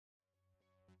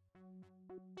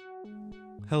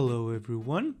Hello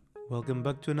everyone, welcome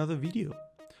back to another video.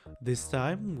 This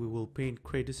time we will paint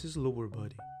Kratos' lower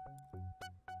body.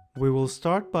 We will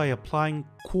start by applying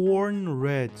Khorne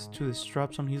Red to the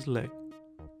straps on his leg.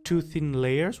 2 thin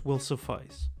layers will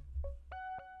suffice.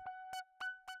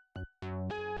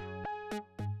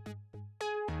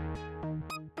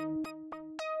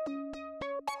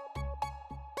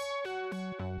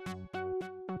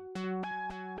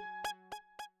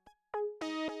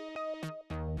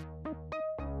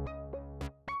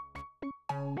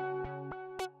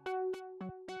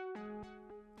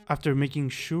 After making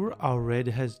sure our red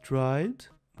has dried,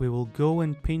 we will go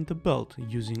and paint the belt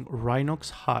using Rhinox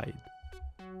Hide.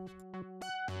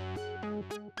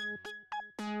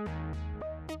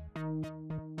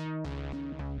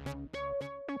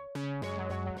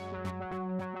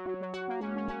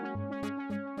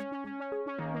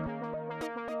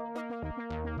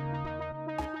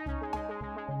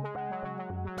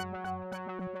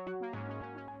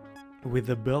 With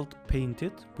the belt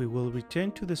painted, we will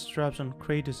return to the straps on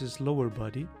Kratos' lower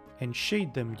body and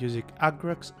shade them using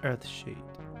Agrax Earthshade.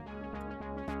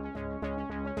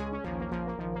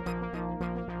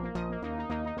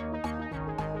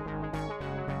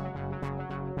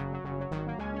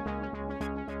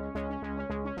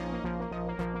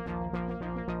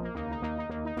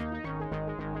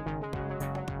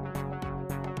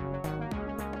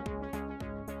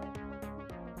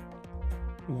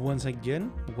 Once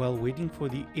again, while waiting for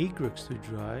the Agrax to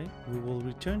dry, we will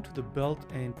return to the belt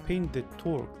and paint the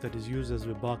torque that is used as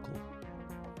the buckle.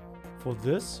 For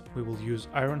this, we will use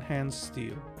Iron Hands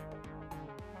steel.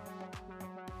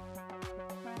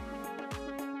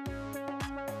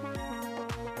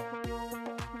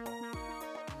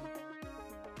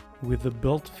 With the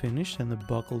belt finished and the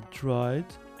buckle dried,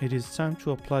 it is time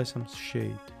to apply some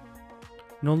shade.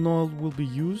 Nuln Oil will be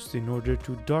used in order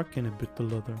to darken a bit the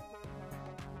leather.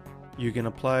 You can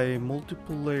apply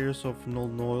multiple layers of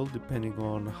Nuln Oil depending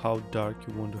on how dark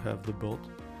you want to have the belt.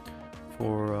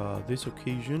 For this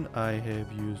occasion I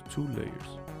have used 2 layers.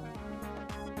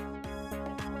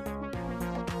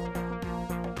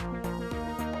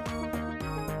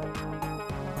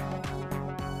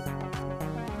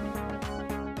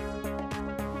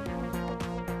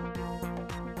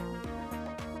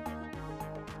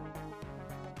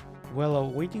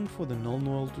 While waiting for the Nuln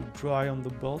Oil to dry on the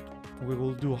belt, we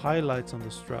will do highlights on the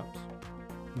straps.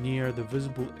 Near the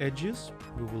visible edges,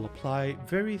 we will apply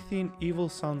very thin Evil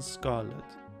Sunz Scarlet.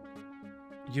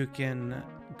 You can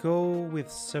go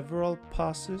with several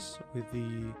passes with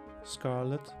the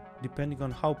Scarlet, depending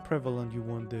on how prevalent you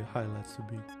want the highlights to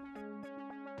be.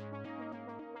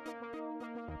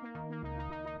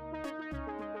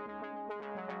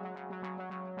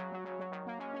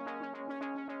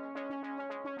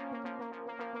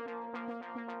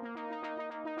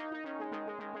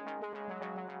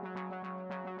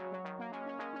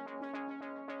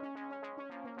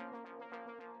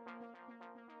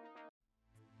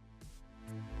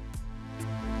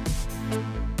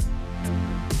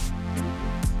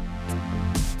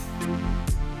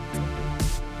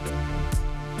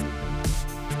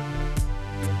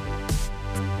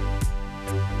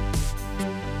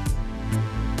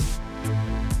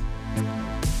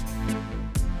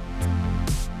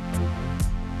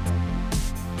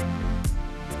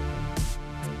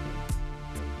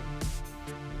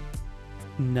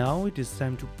 Now it is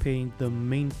time to paint the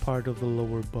main part of the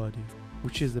lower body,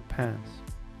 which is the pants.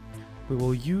 We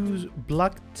will use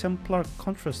black Templar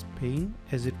contrast paint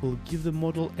as it will give the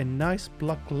model a nice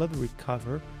black leathery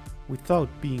cover without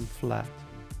being flat.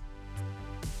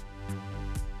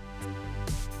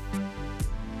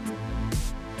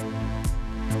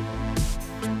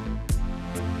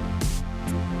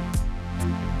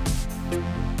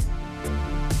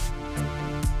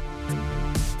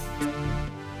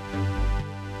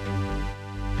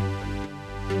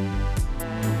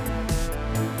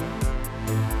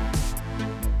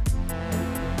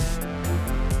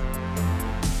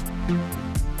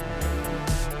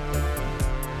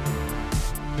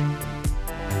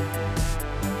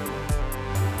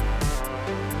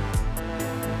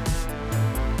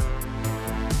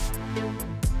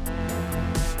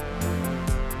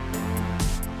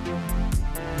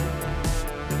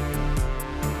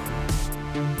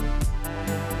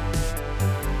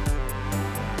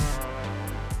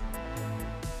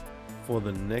 For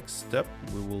the next step,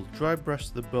 we will dry brush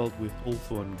the belt with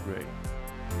Ulthuan Grey.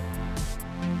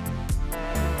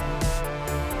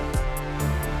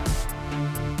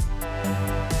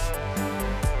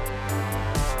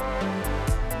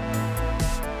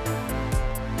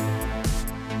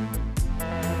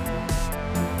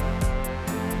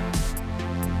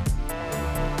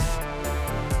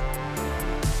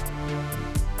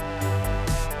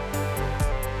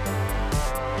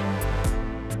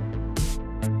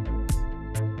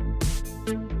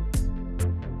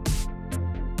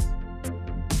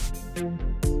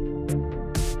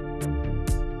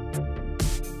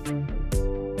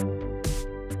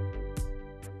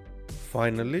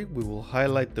 Finally, we will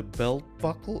highlight the belt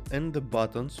buckle and the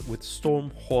buttons with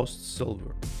Stormhost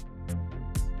Silver.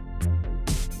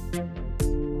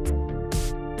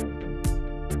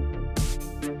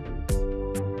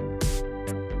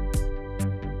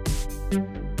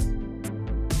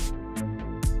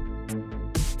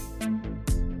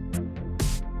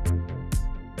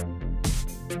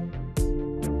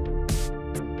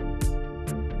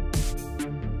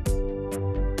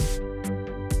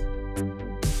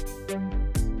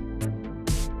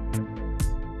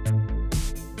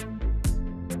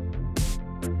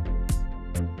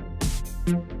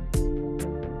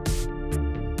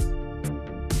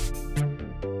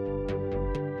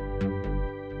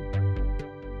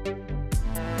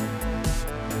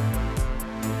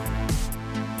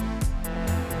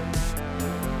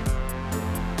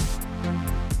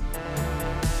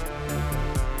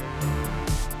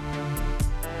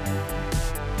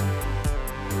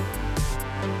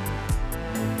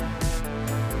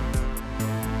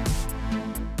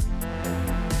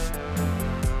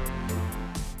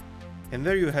 And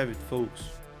there you have it, folks.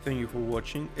 Thank you for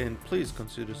watching, and please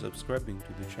consider subscribing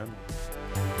to the channel.